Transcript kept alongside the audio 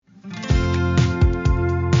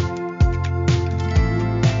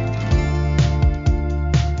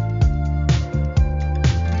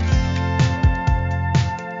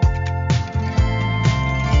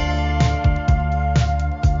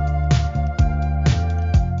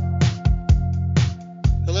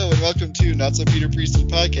welcome to Not So Peter Priesthood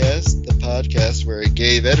Podcast, the podcast where a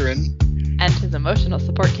gay veteran and his emotional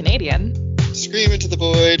support Canadian scream into the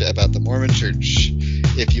void about the Mormon Church.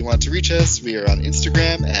 If you want to reach us, we are on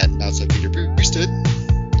Instagram at Not So Peter Priesthood.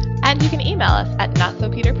 And you can email us at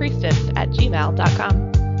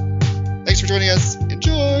notsopeterpriesthood@gmail.com. Thanks for joining us.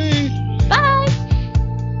 Enjoy! Bye!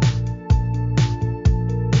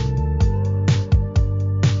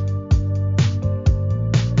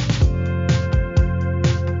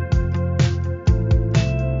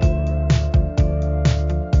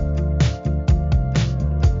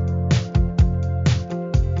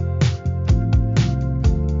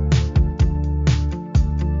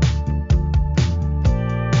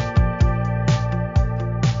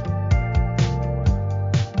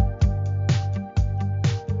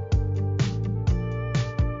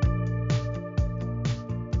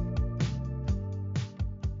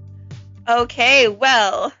 Okay,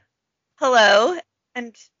 well, hello,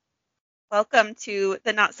 and welcome to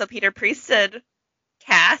the Not So Peter Priesthood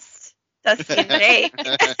cast, Dusty and Jake.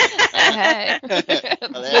 Hey.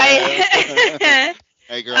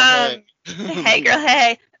 Hey, girl, hey. Hey, girl,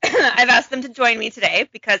 hey. I've asked them to join me today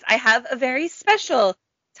because I have a very special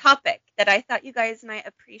topic that I thought you guys might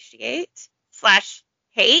appreciate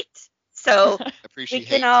 / hate. So Appreciate we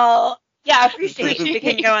can all... Yeah, appreciate we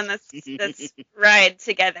can go on this ride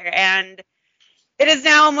together. And it is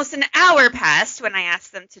now almost an hour past when I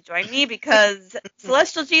asked them to join me because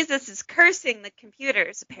Celestial Jesus is cursing the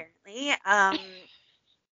computers, apparently. We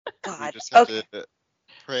God. just have Okay. to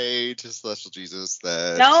pray to Celestial Jesus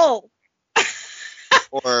that... No.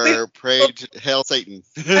 Or pray to Hail Satan.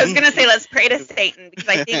 I was going to say let's pray to Satan because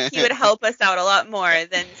I think he would help us out a lot more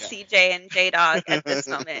than CJ and J-Dog at this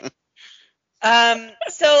moment.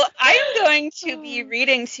 So I'm going to be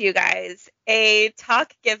reading to you guys a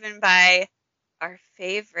talk given by our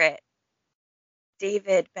favorite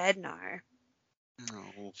David Bednar.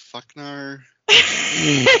 Oh, fucknar.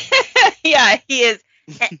 Yeah, he is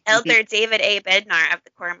Elder David A. Bednar of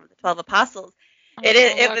the Quorum of the 12 Apostles.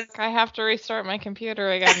 I have to restart my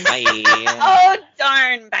computer again. Bye. Oh,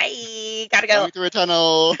 darn. Bye. Gotta go. Going through a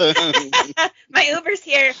tunnel. My Uber's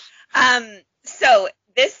here. So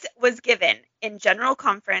this was given in General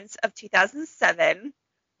Conference of 2007.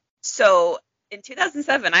 So in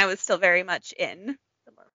 2007, I was still very much in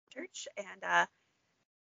the Mormon Church, and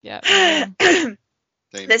Yeah.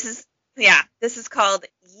 this is called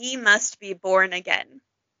 "Ye Must Be Born Again."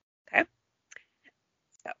 Okay.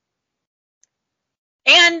 So,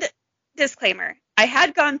 and disclaimer: I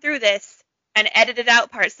had gone through this and edited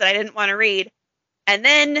out parts that I didn't want to read, and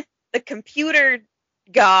then the computer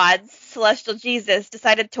gods, Celestial Jesus,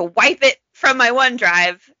 decided to wipe it from my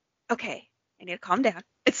OneDrive. Okay, I need to calm down.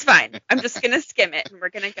 It's fine. I'm just going to skim it, and we're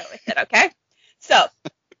going to go with it, okay? So,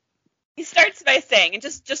 he starts by saying, and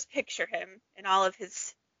just picture him in all of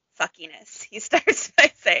his fuckiness. He starts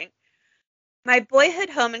by saying, "My boyhood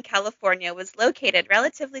home in California was located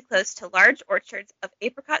relatively close to large orchards of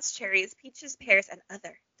apricots, cherries, peaches, pears, and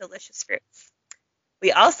other delicious fruits.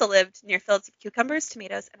 We also lived near fields of cucumbers,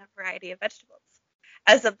 tomatoes, and a variety of vegetables.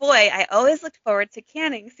 As a boy, I always looked forward to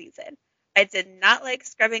canning season. I did not like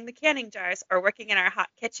scrubbing the canning jars or working in our hot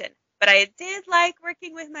kitchen, but I did like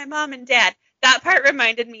working with my mom and dad." That part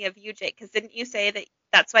reminded me of you, Jake, because didn't you say that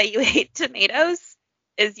that's why you hate tomatoes?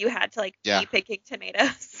 Is you had to be picking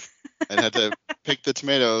tomatoes? I had to pick the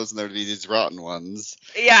tomatoes, and there would be these rotten ones.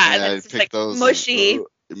 Yeah, and that's I'd pick those mushy.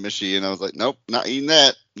 Mushy, and I was like, nope, not eating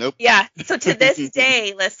that. Nope. Yeah, so to this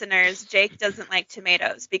day, listeners, Jake doesn't like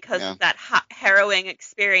tomatoes because of that hot, harrowing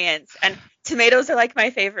experience. And tomatoes are like my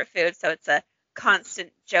favorite food, so it's a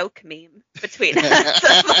constant joke meme between us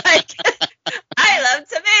of like, I love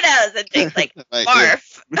tomatoes, and Jake's like,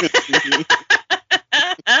 barf.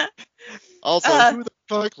 Also, who the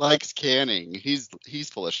fuck likes canning? He's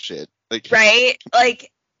full of shit. Right?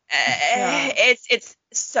 It's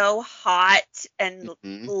so hot and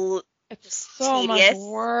it's so tedious. much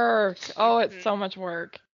work. Oh, it's so much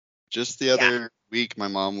work. Just the other week, my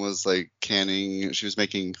mom was canning. She was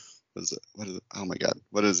making, what is it? Oh my God.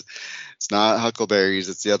 What is it? It's not huckleberries.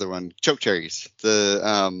 It's the other one. Choke cherries.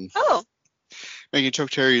 Making choke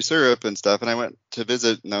cherry syrup and stuff. And I went to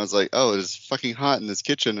visit, and I was like, oh, it is fucking hot in this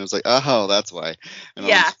kitchen. I was like, oh, that's why. And I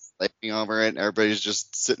was sleeping over it, and everybody's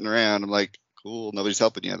just sitting around. I'm like, cool, nobody's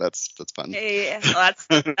helping you. That's fun. Yeah, well,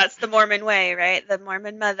 that's the Mormon way, right? The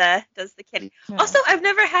Mormon mother does the canning. Yeah. Also, I've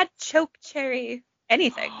never had choke cherry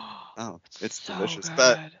anything. Oh, it's so delicious. Good.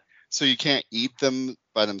 But so you can't eat them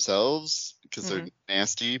by themselves because they're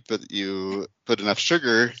nasty, but you put enough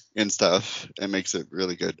sugar and stuff, it makes it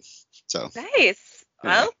really good. So nice.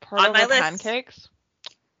 Well, on my list. Pancakes.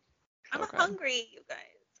 I'm hungry, you guys.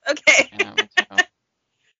 Okay. Yeah, me too.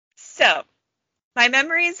 So, my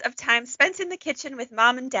memories of time spent in the kitchen with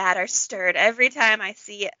mom and dad are stirred every time I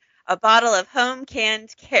see a bottle of home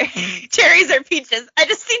canned cherries or peaches. I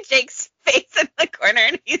just see Jake's face in the corner,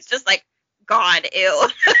 and he's just like, God, ew.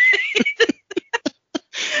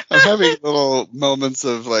 I'm having little moments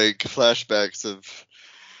of like flashbacks of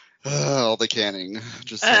all the canning,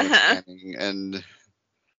 just so much canning, and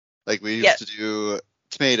like we used to do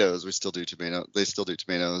tomatoes. We still do tomato. They still do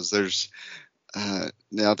tomatoes. There's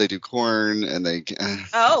now they do corn, and they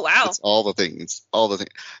Oh wow, it's all the things, and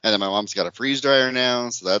then my mom's got a freeze dryer now,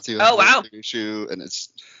 so that's even wow an issue, and it's.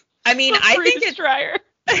 I mean, I think it's dryer.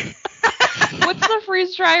 What's the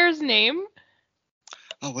freeze dryer's name?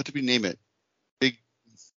 Oh, what did we name it?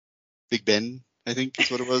 Big Ben, I think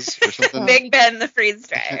is what it was, or something. Big Ben, the freeze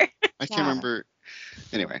dryer. I can't remember.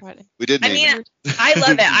 Anyway, So we did name it. I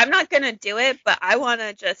love it. I'm not going to do it, but I want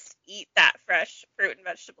to just eat that fresh fruit and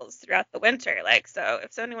vegetables throughout the winter. Like, so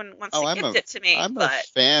if anyone wants to gift it to me. I'm a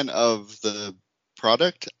fan of the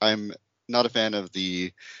product. I'm not a fan of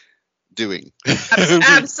the doing.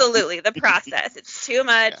 Absolutely. The process. It's too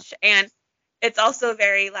much. Yeah. And it's also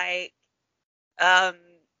very like,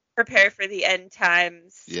 prepare for the end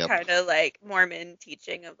times, kind of like Mormon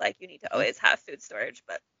teaching of like, you need to always have food storage,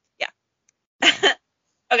 but yeah.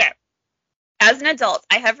 Okay. As an adult,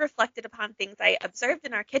 I have reflected upon things I observed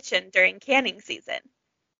in our kitchen during canning season.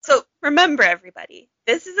 So remember, everybody,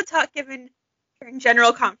 this is a talk given during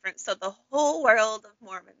General Conference, so the whole world of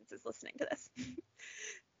Mormons is listening to this.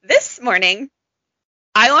 This morning,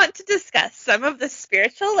 I want to discuss some of the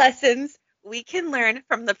spiritual lessons we can learn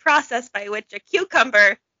from the process by which a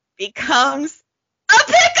cucumber becomes a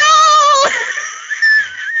pickle!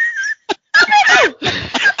 I have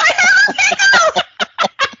a pickle!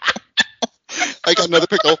 I got another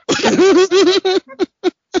pickle.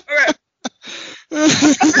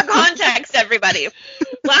 For context, everybody,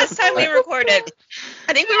 last time we recorded,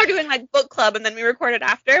 I think we were doing like book club, and then we recorded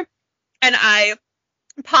after, and I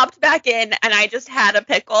popped back in, and I just had a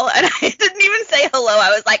pickle, and I didn't even say hello.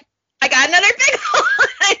 I was like, I got another pickle, and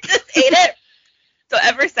I just ate it. So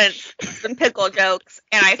ever since, it's been pickle jokes,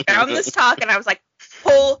 and I found this talk, and I was like,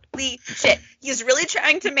 holy shit, he's really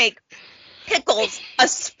trying to make pickles a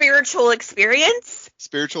spiritual experience.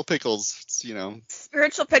 Spiritual pickles,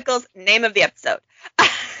 Spiritual pickles, name of the episode.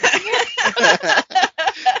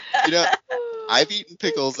 I've eaten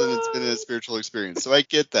pickles and it's been a spiritual experience, so I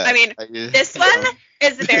get that. I mean, this one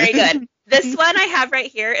is very good. This one I have right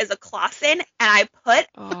here is a Clausen, and I put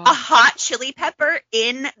a hot chili pepper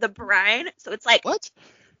in the brine, so it's like what?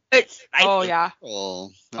 It's spicy. Oh yeah. Oh,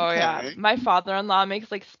 okay. Oh yeah. My father-in-law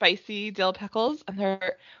makes like spicy dill pickles, and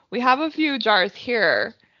we have a few jars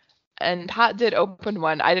here. And Pat did open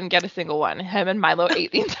one. I didn't get a single one. Him and Milo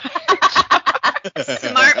ate the entire jar.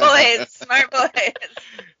 Smart boys.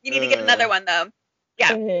 You need to get another one though.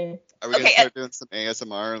 Yeah. Are we gonna start doing some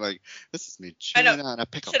ASMR? Like, this is me chewing on a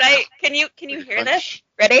pickle. Should I? Can you hear this?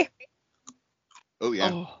 Ready? Oh yeah.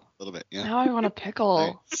 A little bit. Yeah. Now I want a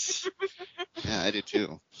pickle. Yeah, I do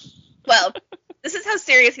too. Well, this is how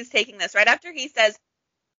serious he's taking this. Right after he says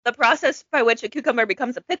the process by which a cucumber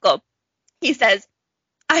becomes a pickle, he says,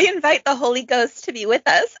 I invite the Holy Ghost to be with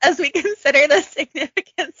us as we consider the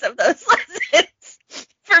significance of those lessons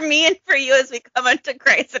for me and for you as we come unto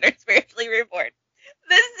Christ and are spiritually reborn.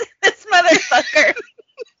 This motherfucker.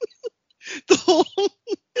 The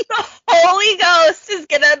Holy Ghost is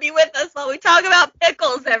going to be with us while we talk about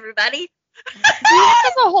pickles, everybody.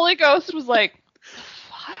 The Holy Ghost was like,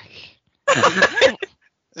 fuck.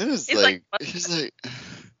 It is like, he's like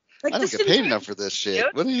I don't get paid enough for this shit.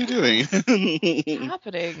 What are you doing? What's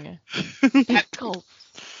happening? Pickles.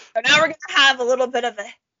 So now we're going to have a little bit of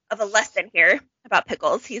a lesson here about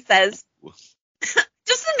pickles. He says,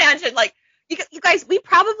 just imagine, like, you guys, we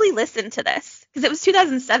probably listened to this because it was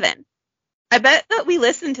 2007. I bet that we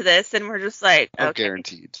listened to this and we're just like, okay.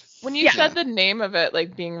 Guaranteed. When you said the name of it,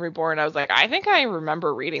 like being reborn, I was like, I think I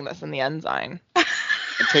remember reading this in the Ensign. I'm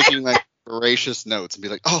taking like voracious notes and be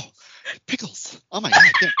like, oh, pickles. Oh my God.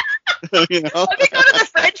 Yeah. Let me go to the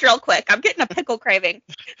fridge real quick. I'm getting a pickle craving.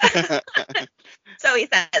 So he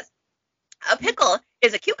says, a pickle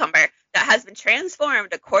is a cucumber that has been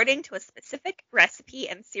transformed according to a specific recipe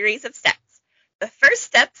and series of steps. The first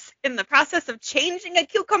steps in the process of changing a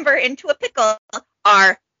cucumber into a pickle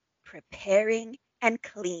are preparing and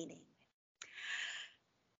cleaning.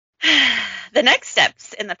 The next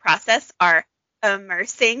steps in the process are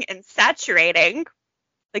immersing and saturating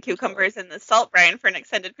the cucumbers in the salt brine for an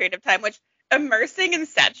extended period of time, which immersing and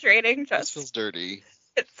saturating just feels dirty.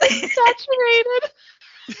 It's saturated.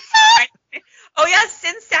 Oh yeah,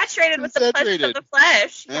 sin saturated with the pleasures of the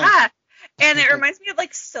flesh. Yeah. And it reminds me of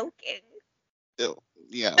like soaking. Ew.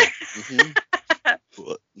 Yeah.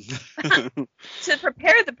 To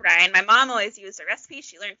prepare the brine, my mom always used a recipe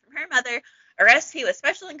she learned from her mother, a recipe with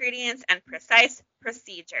special ingredients and precise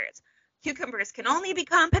procedures. Cucumbers can only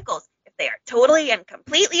become pickles if they are totally and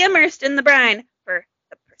completely immersed in the brine for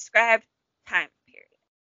the prescribed time period.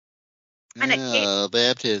 And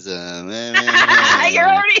baptism. You're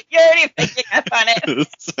already picking up on it.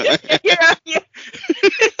 You're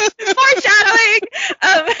foreshadowing.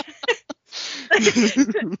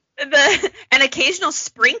 An occasional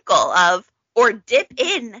sprinkle of or dip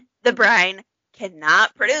in the brine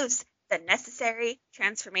cannot produce the necessary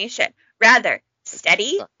transformation. Rather,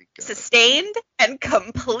 steady, sustained, and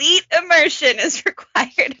complete immersion is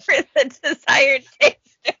required for the desired taste.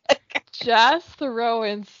 Just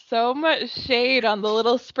throwing so much shade on the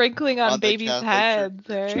little sprinkling on babies' heads,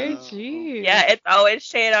 right? Jeez. Yeah, it's always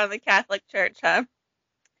shade on the Catholic Church, huh?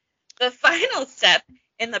 The final step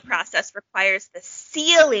in the process requires the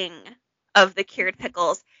sealing of the cured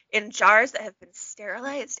pickles in jars that have been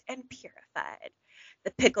sterilized and purified.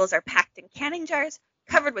 The pickles are packed in canning jars,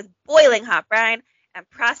 covered with boiling hot brine, and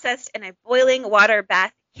processed in a boiling water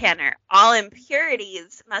bath canner. All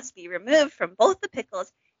impurities must be removed from both the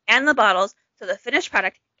pickles and the bottles so the finished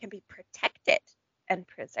product can be protected and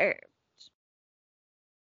preserved.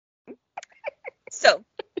 So,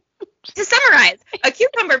 to summarize, a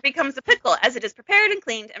cucumber becomes a pickle as it is prepared and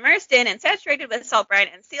cleaned, immersed in and saturated with salt brine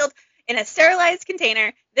and sealed in a sterilized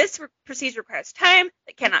container. This procedure requires time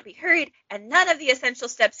that cannot be hurried, and none of the essential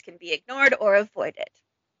steps can be ignored or avoided.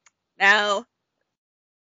 Now, I'm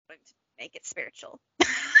going to make it spiritual. I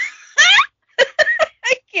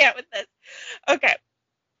can't with this. Okay.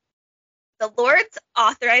 The Lord's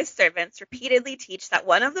authorized servants repeatedly teach that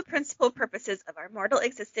one of the principal purposes of our mortal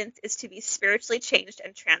existence is to be spiritually changed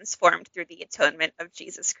and transformed through the atonement of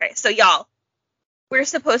Jesus Christ. So, y'all, we're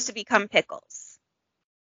supposed to become pickles.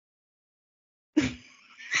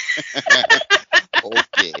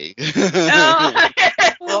 Okay.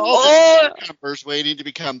 Cucumbers waiting to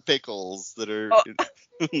become pickles that are.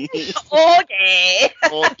 Okay.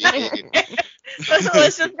 So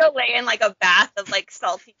let's just go lay in like a bath of like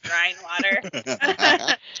salty brine water.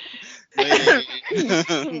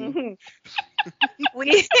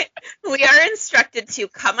 We are instructed to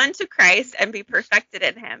come unto Christ and be perfected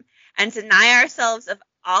in him, and deny ourselves of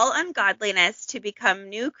all ungodliness to become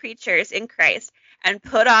new creatures in Christ and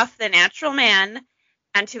put off the natural man,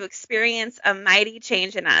 and to experience a mighty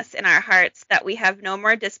change in us, in our hearts, that we have no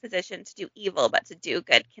more disposition to do evil, but to do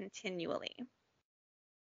good continually.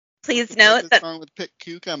 Please note that. What's wrong with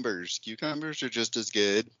cucumbers? Cucumbers are just as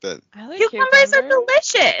good, but cucumbers are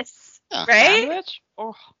delicious, right? Sandwich?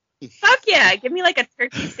 Oh. Fuck yeah! Give me like a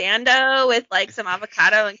turkey sando with like some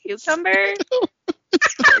avocado and cucumber.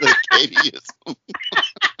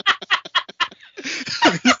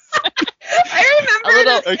 I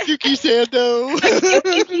remember a cookie sando. A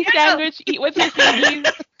cookie sandwich. Eat with your cookies.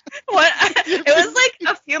 What? It was like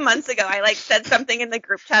a few months ago. I like said something in the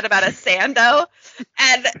group chat about a sando,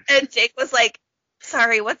 and Jake was like,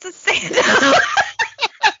 "Sorry, what's a sando?"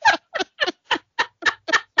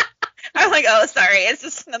 I'm like, "Oh, sorry. It's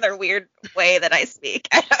just another weird way that I speak.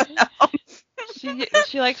 I don't know."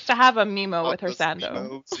 She likes to have a Mimo with her sando.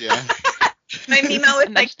 Mimos, yeah. My Mimo with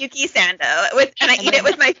my cookie sando, and I eat it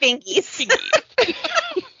with my fingies.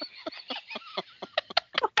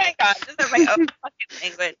 Oh my god, this is my own fucking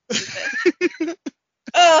language.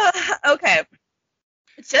 Okay.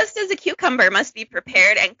 Just as a cucumber must be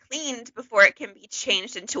prepared and cleaned before it can be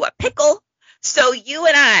changed into a pickle, so you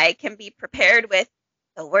and I can be prepared with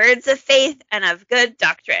the words of faith and of good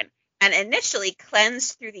doctrine, and initially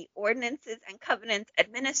cleansed through the ordinances and covenants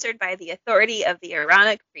administered by the authority of the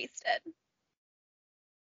Aaronic priesthood.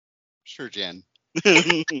 Sure, Jen. Yes,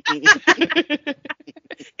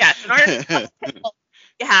 in order to become a pickle,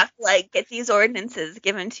 you have to like get these ordinances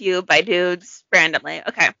given to you by dudes randomly.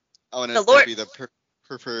 Okay. Oh, and it's going to be the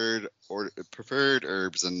preferred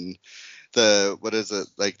herbs and the, what is it,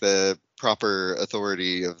 like the proper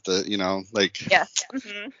authority of the, like. Yes.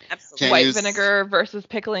 Mm-hmm. Absolutely. White vinegar versus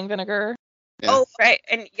pickling vinegar. Yeah. Oh, right.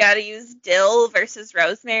 And you got to use dill versus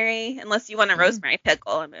rosemary, unless you want a rosemary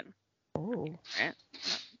pickle. I mean. Oh. Right.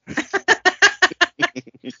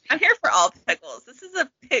 I'm here for all pickles. This is a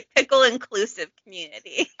pickle inclusive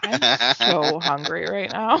community. I'm so hungry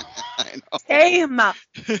right now. I know. Same.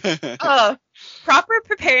 Proper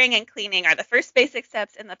preparing and cleaning are the first basic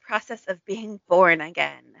steps in the process of being born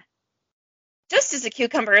again. Just as a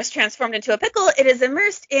cucumber is transformed into a pickle, it is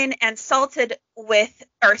immersed in and salted with,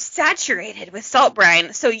 or saturated with salt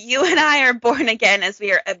brine. So you and I are born again as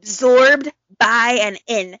we are absorbed by and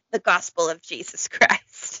in the gospel of Jesus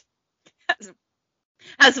Christ.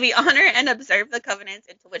 As we honor and observe the covenants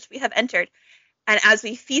into which we have entered, and as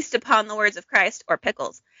we feast upon the words of Christ, or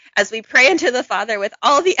pickles, as we pray unto the Father with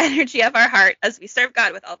all the energy of our heart, as we serve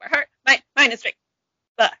God with all of our heart, mind, and strength.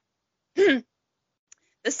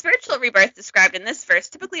 The spiritual rebirth described in this verse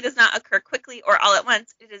typically does not occur quickly or all at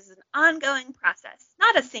once. It is an ongoing process,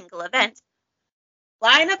 not a single event.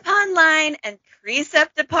 Line upon line and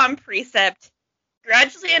precept upon precept,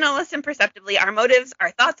 gradually and almost imperceptibly, our motives,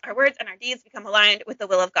 our thoughts, our words, and our deeds become aligned with the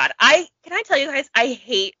will of God. Can I tell you guys, I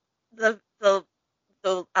hate the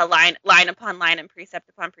line upon line and precept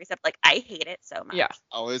upon precept. Like, I hate it so much. Yeah.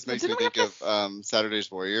 Always makes me think of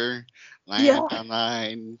Saturday's Warrior. Line Yeah. upon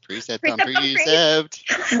line, precept on Precept.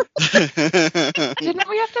 Didn't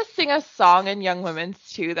we have to sing a song in Young Women's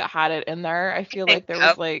too that had it in there? I feel like there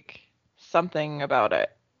was like something about it.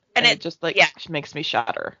 And it just like makes me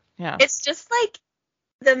shudder. Yeah. It's just like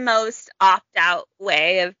the most opt-out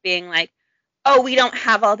way of being like, oh, we don't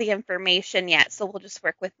have all the information yet, so we'll just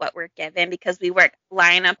work with what we're given because we work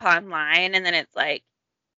line upon line. And then it's like,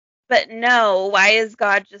 but no, why is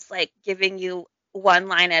God just like giving you one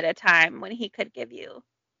line at a time when he could give you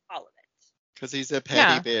all of it? Because he's a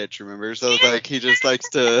petty bitch, remember? So like he just likes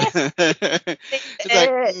to it's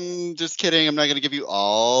like, just kidding, I'm not going to give you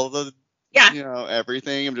all the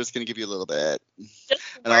everything. I'm just going to give you a little bit.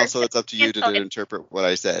 And also it's up to you to interpret what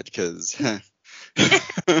I said, because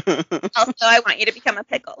also, I want you to become a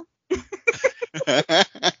pickle.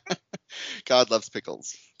 God loves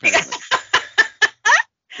pickles, apparently.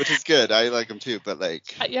 Which is good. I like them too, but like...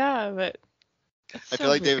 yeah, but... I feel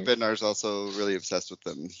like David Bednar is also really obsessed with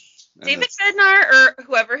them. David Bednar, or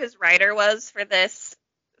whoever his writer was for this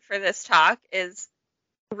talk, is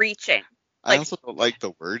reaching. I also don't like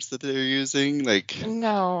the words that they're using. Like...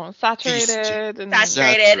 No, saturated,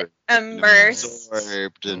 immersed.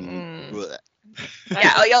 Absorbed, and...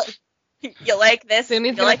 Yeah, you'll like this.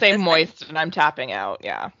 Suni's gonna say moist, and I'm tapping out.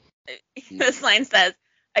 Yeah. This line says,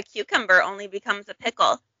 a cucumber only becomes a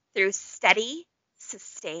pickle through steady,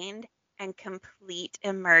 sustained, and complete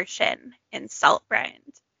immersion in salt brine.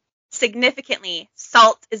 Significantly,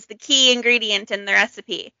 salt is the key ingredient in the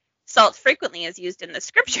recipe. Salt frequently is used in the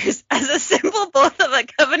scriptures as a symbol both of a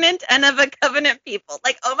covenant and of a covenant people.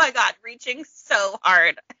 Like, oh my God, reaching so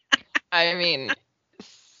hard. I mean...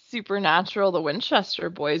 Supernatural, the Winchester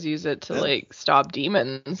boys use it to like stop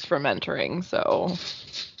demons from entering, so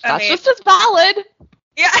that's just as valid.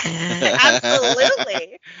 Yeah,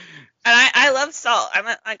 absolutely. And I love salt.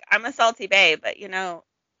 I'm a salty bae, but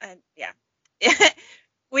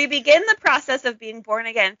we begin the process of being born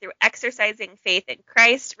again through exercising faith in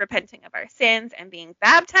Christ, repenting of our sins, and being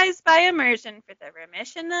baptized by immersion for the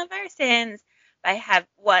remission of our sins by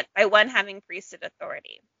one having priesthood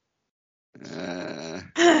authority.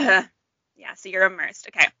 Yeah, so you're immersed.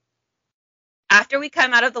 Okay. After we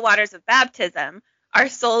come out of the waters of baptism, our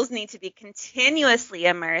souls need to be continuously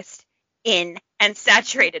immersed in and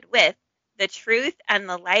saturated with the truth and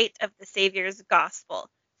the light of the Savior's gospel.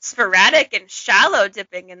 Sporadic and shallow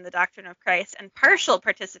dipping in the doctrine of Christ and partial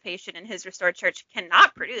participation in his restored church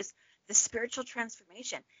cannot produce the spiritual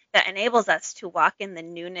transformation that enables us to walk in the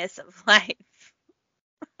newness of life.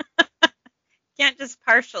 Can't just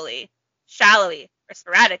partially, shallowly, or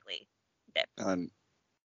sporadically dip.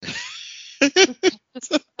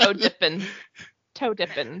 Toe dipping. Toe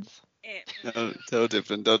dippins. No, toe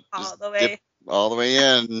dipping. Don't all the way. Dip all the way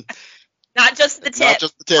in. Not just the tip. Not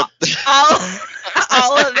just the tip.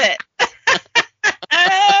 All of it.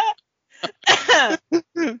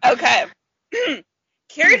 Okay.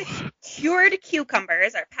 Cured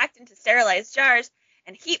cucumbers are packed into sterilized jars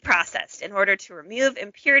and heat processed in order to remove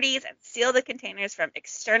impurities and seal the containers from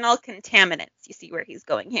external contaminants. You see where he's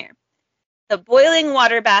going here. The boiling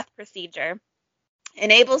water bath procedure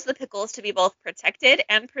enables the pickles to be both protected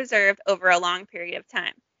and preserved over a long period of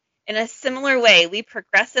time. In a similar way, we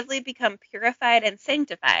progressively become purified and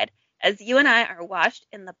sanctified as you and I are washed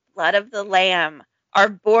in the blood of the Lamb, are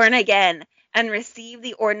born again, and receive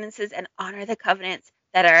the ordinances and honor the covenants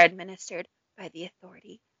that are administered by the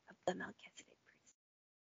authority of the Melchizedek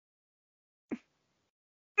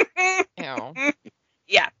priest. Ew.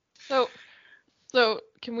 Yeah. So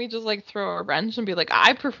can we just like throw a wrench and be like,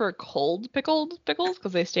 I prefer cold pickles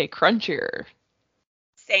because they stay crunchier.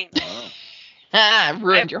 Same. I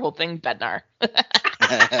ruined your whole thing, Bednar.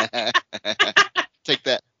 Take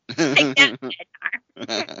that. Take that,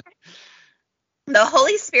 Bednar. The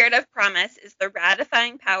Holy Spirit of promise is the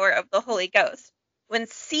ratifying power of the Holy Ghost. When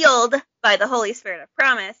sealed by the Holy Spirit of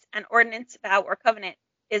promise, an ordinance, vow, or covenant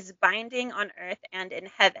is binding on earth and in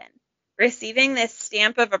heaven. Receiving this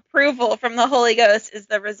stamp of approval from the Holy Ghost is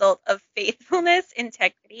the result of faithfulness,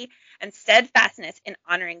 integrity, and steadfastness in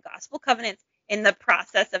honoring gospel covenants in the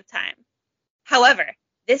process of time. However,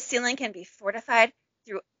 this sealing can be fortified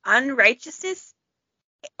through unrighteousness,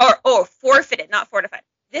 or forfeited, not fortified.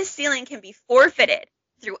 This sealing can be forfeited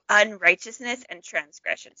through unrighteousness and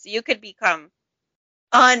transgression. So you could become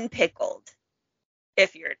unpickled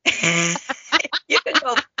if you're you can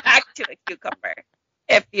go back to a cucumber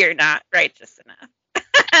if you're not righteous enough.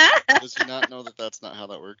 Does he not know that that's not how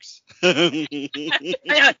that works? I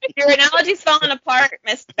know, your analogy's falling apart,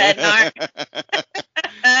 Mr. Bednar.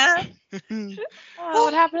 Oh,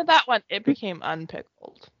 what happened to that one? It became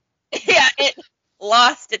unpickled. Yeah, it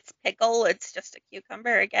lost its pickle. It's just a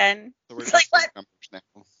cucumber again. So we're It's just like, cucumbers now.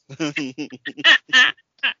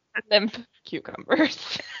 Lymph cucumbers.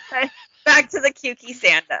 back to the cukey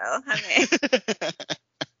sando. I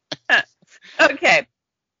mean, okay.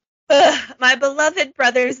 My beloved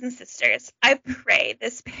brothers and sisters, I pray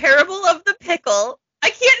this parable of the pickle. I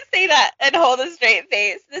can't say that and hold a straight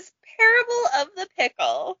face. This parable of the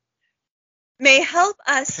pickle may help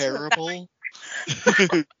us. Parable?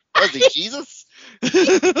 Was it Jesus? Do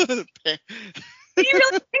you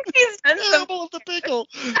really think he's done some? Parable of the pickle.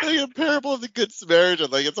 Like a parable of the Good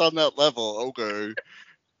Samaritan. Like it's on that level. Okay.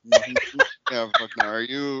 Yeah, fuck no. Are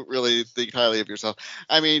you really think highly of yourself?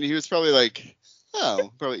 I mean, he was probably like,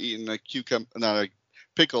 probably eating a not a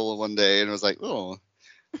pickle one day, and was like, oh,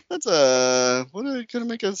 that's what are they gonna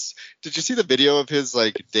make us? Did you see the video of his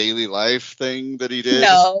like daily life thing that he did?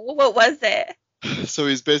 No, what was it? So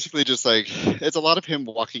he's basically just like, it's a lot of him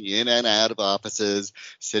walking in and out of offices,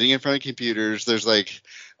 sitting in front of computers. There's like,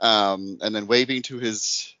 and then waving to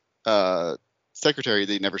his secretary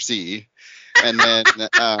that you never see. And then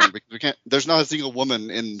we can't. There's not a single woman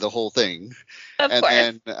in the whole thing. Of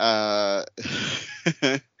course.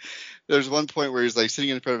 Then there's one point where he's like sitting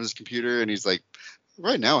in front of his computer and he's like,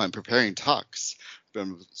 right now I'm preparing talks,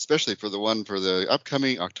 especially for the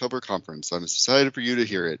upcoming October conference. I'm excited for you to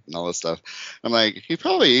hear it and all this stuff. I'm like, he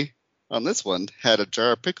probably on this one had a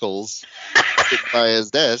jar of pickles by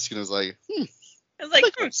his desk and was like, I was like,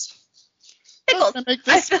 pickles. Pickles. How can I make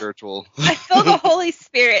this spiritual? I feel the Holy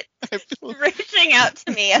Spirit reaching out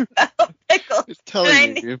to me about pickles. It's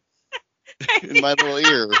telling you in my little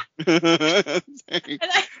ear. And I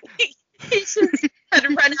think he just had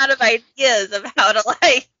run out of ideas of how to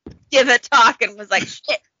like give a talk and was like,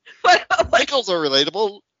 shit. What? Pickles are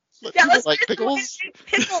relatable. Yeah, let's like pickles.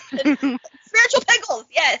 Pickles. Spiritual pickles.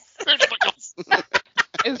 Yes. Spiritual pickles.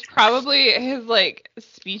 It was probably his like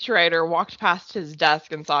speechwriter walked past his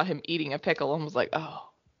desk and saw him eating a pickle and was like,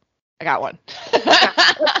 "Oh, I got one."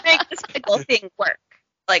 Let's make this pickle thing work.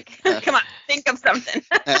 Like, come on, think of something.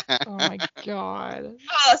 Oh my god.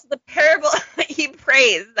 Oh, so the parable, he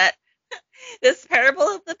prays that this parable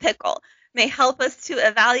of the pickle may help us to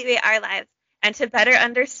evaluate our lives and to better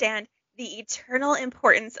understand the eternal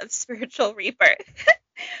importance of spiritual rebirth.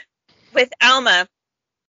 With Alma,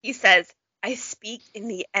 he says, I speak in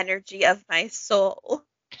the energy of my soul.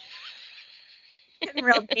 Getting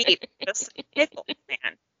real deep. Just pickles,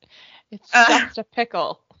 man. It's just a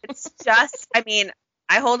pickle. It's just, I mean,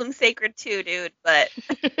 I hold them sacred too, dude, but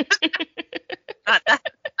not that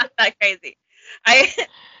crazy.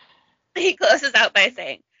 He closes out by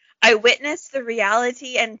saying, I witness the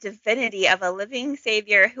reality and divinity of a living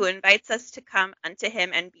Savior who invites us to come unto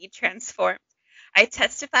him and be transformed. I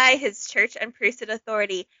testify his church and priesthood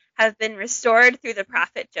authority have been restored through the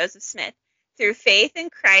prophet Joseph Smith. Through faith in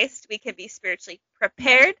Christ, we can be spiritually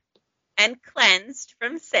prepared and cleansed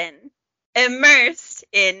from sin, immersed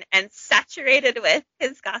in and saturated with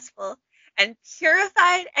his gospel, and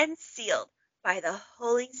purified and sealed by the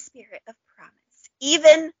Holy Spirit of promise,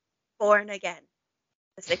 even born again.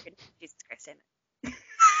 The sacred name of Jesus Christ, amen.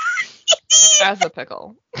 As a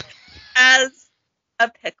pickle. As a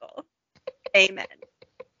pickle. Amen.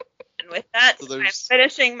 And with that, So I'm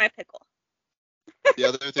finishing my pickle. The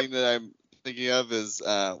other thing that I'm thinking of is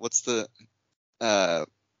what's the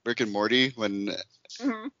Rick and Morty when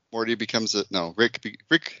Morty becomes Pickle Rick.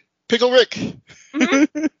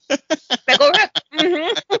 Mm-hmm. Pickle Rick.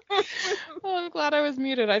 Mm-hmm. Oh, I'm glad I was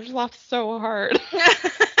muted. I just laughed so hard.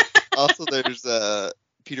 Also, there's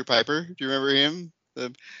Peter Piper. Do you remember him?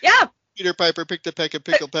 Yeah. Peter Piper picked a peck of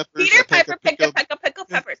pickle peppers. Peter Piper picked a peck of pickle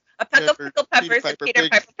peppers. A peck of pickle peppers that Peter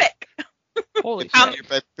Piper picked. Holy shit. Peter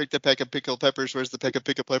Piper picked a peck of pickle peppers. Where's the peck of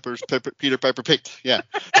pickle peppers Peter Piper picked? Yeah.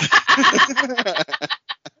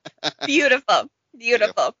 Beautiful.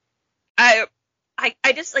 I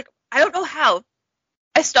just like, I don't know how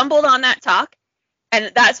I stumbled on that talk,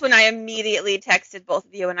 and that's when I immediately texted both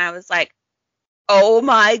of you, and I was like, oh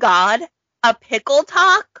my God, a pickle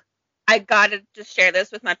talk? I gotta just share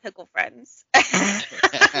this with my pickle friends.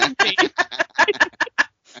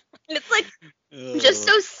 It's like just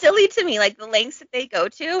so silly to me, like the lengths that they go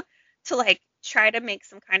to like try to make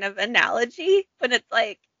some kind of analogy when it's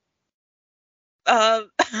like,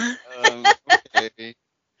 okay.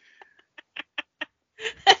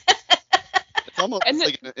 It's almost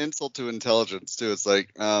like an insult to intelligence too. It's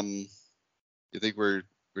like, you think we're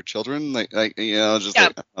children? Like just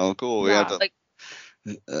like, oh, cool. We have to. Like,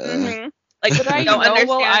 like, but I don't know understand.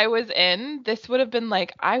 while I was in, this would have been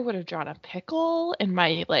like, I would have drawn a pickle in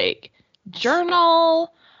my like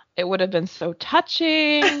journal. It would have been so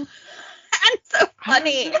touching. And so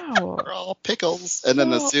funny. We're all pickles. And then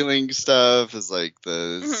the ceiling stuff is like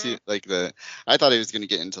I thought he was gonna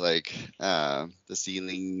get into like the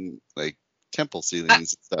ceiling, like temple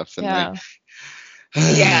ceilings and stuff, and like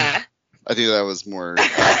yeah. I think that was more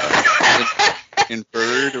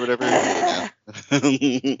inferred or whatever.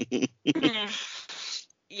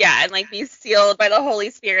 Yeah, and like be sealed by the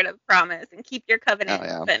Holy Spirit of promise and keep your covenants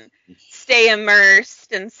and stay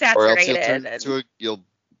immersed and saturated. Or else you'll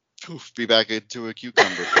be back into a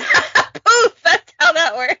cucumber. Poof, that's how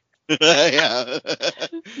that works. Yeah.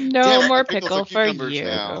 No more pickle for you.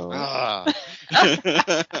 Now.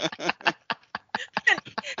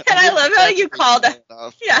 And I love how you called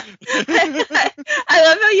out. Yeah. I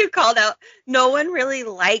love how you called out. No one really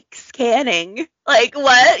likes canning. Like,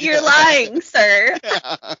 what? You're lying, sir.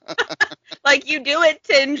 Like, you do it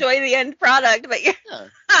to enjoy the end product, but you're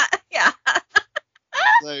yeah.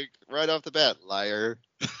 Like right off the bat, liar.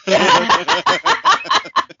 I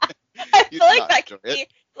feel like that could be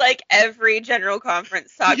like every general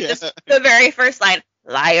conference talk. Yeah. Just the very first line,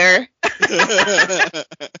 liar.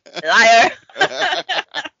 Liar.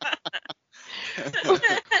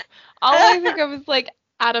 All I think of is like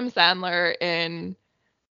Adam Sandler in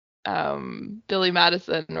Billy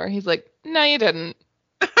Madison, where he's like, no, you didn't.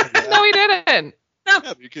 No, he didn't. No,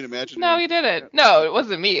 yeah, you can imagine. No, he didn't. No, it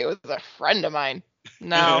wasn't me. It was a friend of mine.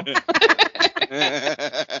 No.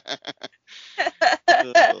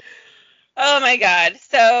 Oh my God,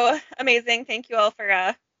 so amazing! Thank you all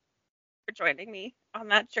for joining me on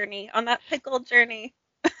that journey, on that pickle journey.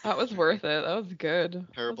 That was worth it. That was good.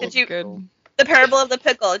 The parable of the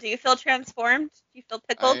pickle. Do you feel transformed? Do you feel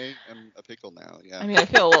pickled? I am a pickle now. Yeah. I mean, I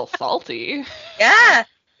feel a little salty. Yeah.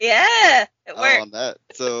 It worked. On that.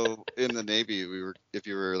 So in the Navy, if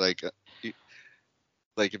you were like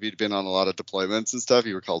if you'd been on a lot of deployments and stuff,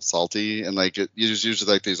 you were called salty, and like you just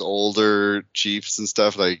usually like these older chiefs and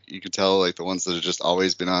stuff, like you could tell like the ones that have just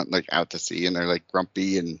always been on like out to sea, and they're like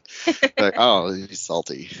grumpy and like, oh, he's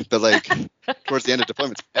salty. But like towards the end of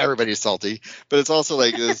deployments, everybody's salty. But it's also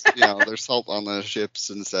like this, there's salt on the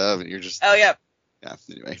ships and stuff, and you're just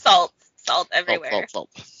anyway, salt everywhere,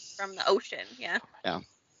 salt from the ocean. Yeah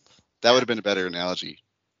that would have been a better analogy.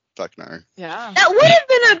 Fuck nar. Yeah. That would have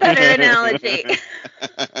been a better analogy.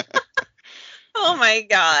 Oh my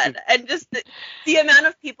God. And just the amount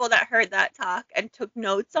of people that heard that talk and took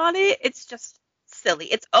notes on it, it's just silly.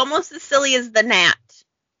 It's almost as silly as the gnat.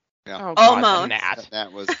 Yeah. Oh, God, almost. The gnat.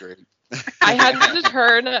 That was great. I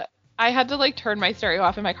had to like turn my stereo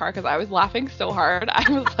off in my car because I was laughing so hard.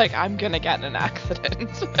 I was like, I'm gonna get in an accident.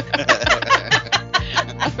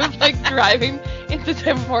 I was like driving into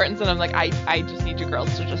Tim Hortons, and I'm like, I just need you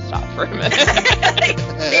girls to just stop for a minute.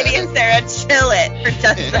 Katie and Sarah, chill it for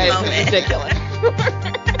just a moment. It's ridiculous.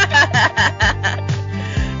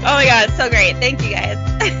 Oh my God, so great. Thank you guys.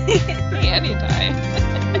 Anytime.